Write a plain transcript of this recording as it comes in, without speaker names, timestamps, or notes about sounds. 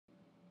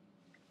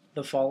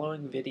The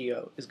following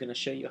video is going to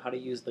show you how to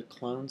use the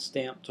clone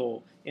stamp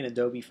tool in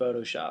Adobe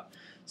Photoshop.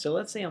 So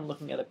let's say I'm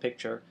looking at a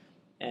picture,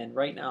 and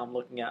right now I'm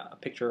looking at a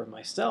picture of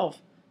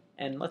myself,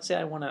 and let's say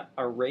I want to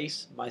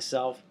erase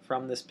myself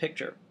from this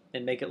picture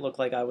and make it look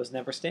like I was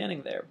never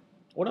standing there.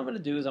 What I'm going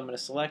to do is I'm going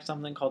to select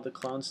something called the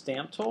clone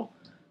stamp tool,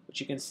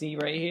 which you can see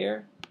right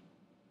here.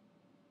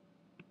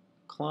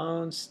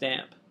 Clone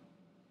stamp.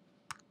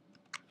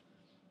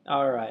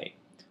 Alright.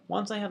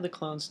 Once I have the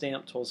clone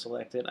stamp tool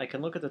selected, I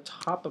can look at the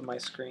top of my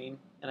screen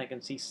and I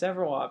can see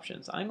several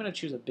options. I'm going to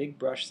choose a big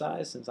brush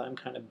size since I'm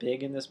kind of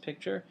big in this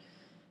picture.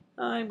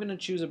 I'm going to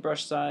choose a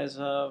brush size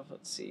of,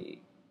 let's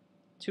see,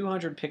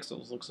 200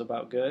 pixels looks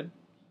about good.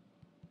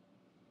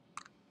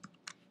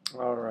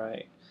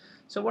 Alright,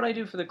 so what I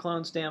do for the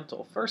clone stamp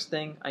tool, first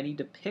thing, I need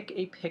to pick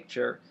a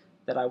picture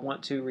that I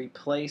want to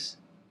replace.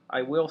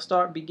 I will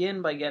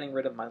begin by getting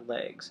rid of my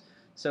legs.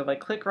 So if I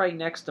click right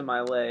next to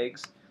my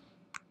legs,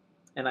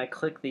 and I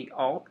click the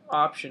Alt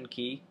Option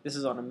key, this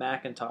is on a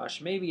Macintosh,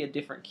 maybe a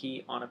different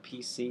key on a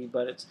PC,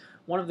 but it's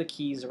one of the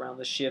keys around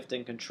the Shift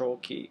and Control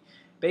key.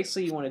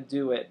 Basically you want to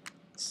do it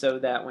so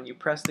that when you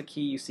press the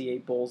key you see a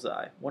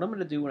bullseye. What I'm going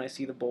to do when I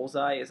see the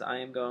bullseye is I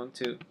am going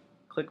to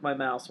click my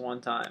mouse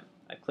one time.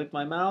 I click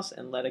my mouse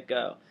and let it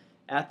go.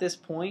 At this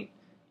point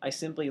I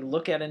simply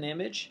look at an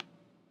image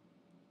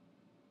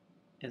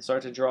and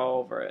start to draw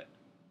over it.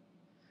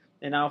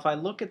 And now if I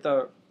look at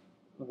the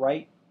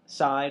right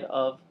side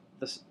of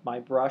my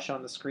brush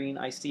on the screen,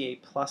 I see a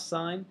plus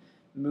sign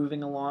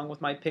moving along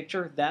with my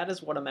picture. That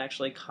is what I'm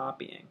actually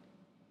copying.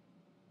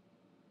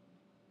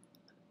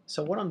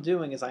 So what I'm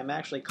doing is I'm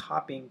actually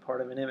copying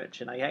part of an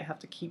image, and I have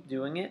to keep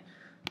doing it.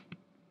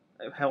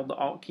 I've held the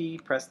Alt key,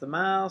 press the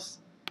mouse,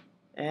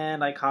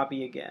 and I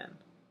copy again.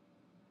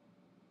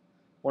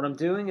 What I'm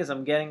doing is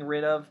I'm getting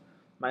rid of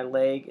my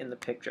leg in the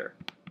picture.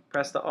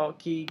 Press the Alt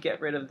key, get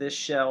rid of this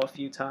shell a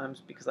few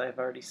times because I have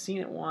already seen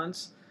it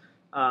once.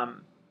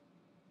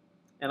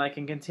 And I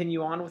can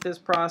continue on with this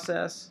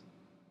process.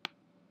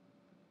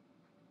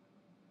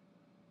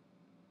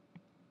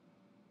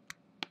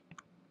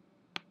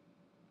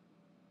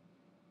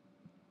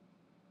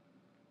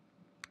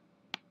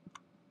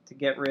 To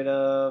get rid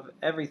of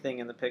everything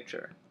in the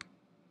picture.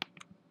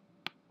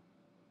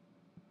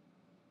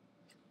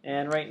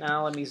 And right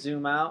now, let me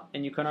zoom out,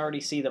 and you can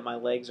already see that my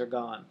legs are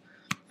gone.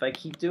 If I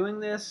keep doing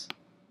this,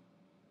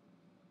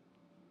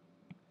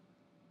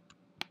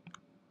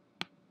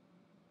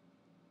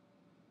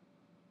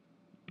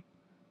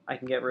 I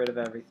can get rid of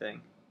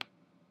everything.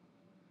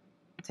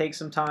 Take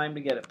some time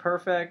to get it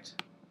perfect.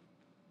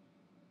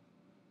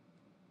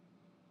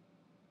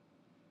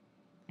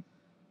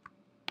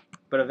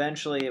 But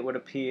eventually it would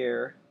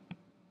appear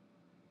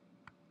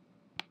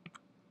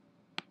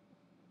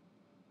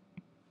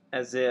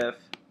as if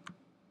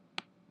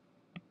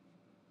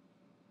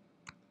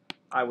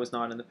I was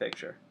not in the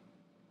picture.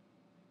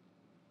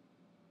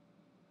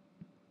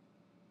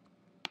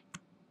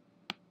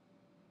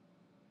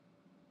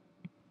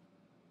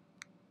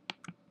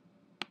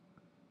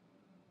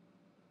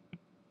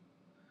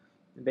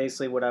 And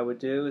basically what I would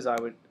do is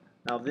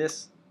now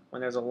this,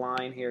 when there's a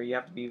line here, you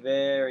have to be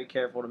very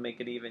careful to make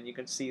it even. You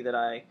can see that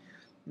I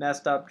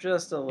messed up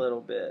just a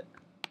little bit.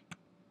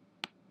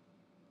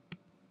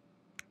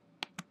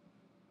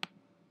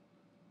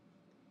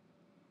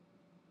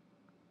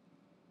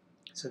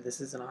 So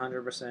this isn't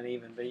 100%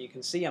 even, but you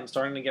can see I'm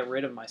starting to get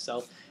rid of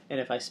myself,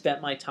 and if I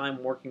spent my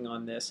time working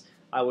on this,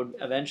 I would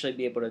eventually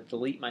be able to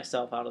delete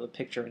myself out of the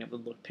picture and it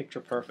would look picture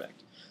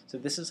perfect. So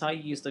this is how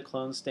you use the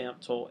clone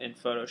stamp tool in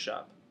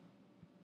Photoshop.